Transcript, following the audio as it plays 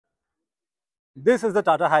This is the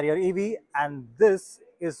Tata Harrier EV, and this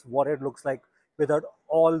is what it looks like without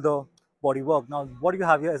all the bodywork. Now, what you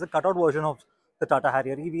have here is a cutout version of the Tata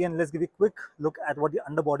Harrier EV, and let's give you a quick look at what the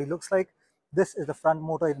underbody looks like. This is the front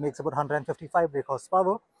motor, it makes about 155 brake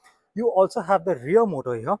horsepower. You also have the rear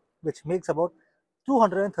motor here, which makes about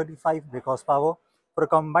 235 brake horsepower for a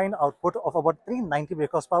combined output of about 390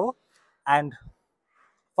 brake horsepower and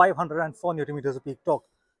 504 Newton meters of peak torque.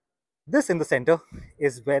 This in the center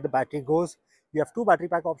is where the battery goes. We have two battery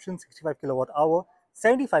pack options, 65 kilowatt hour,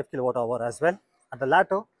 75 kilowatt hour as well. And the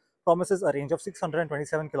latter promises a range of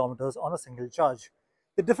 627 kilometers on a single charge.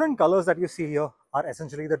 The different colors that you see here are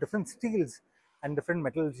essentially the different steels and different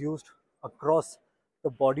metals used across the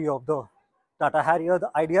body of the Tata Harrier.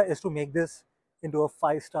 The idea is to make this into a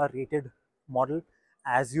 5-star rated model,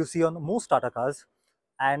 as you see on most Tata cars,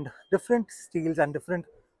 and different steels and different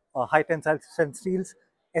high tensile strength steels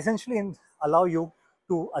essentially allow you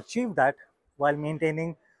to achieve that while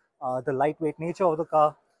maintaining the lightweight nature of the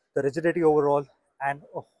car, the rigidity overall, and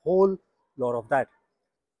a whole lot of that.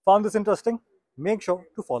 Found this interesting? Make sure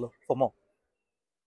to follow for more.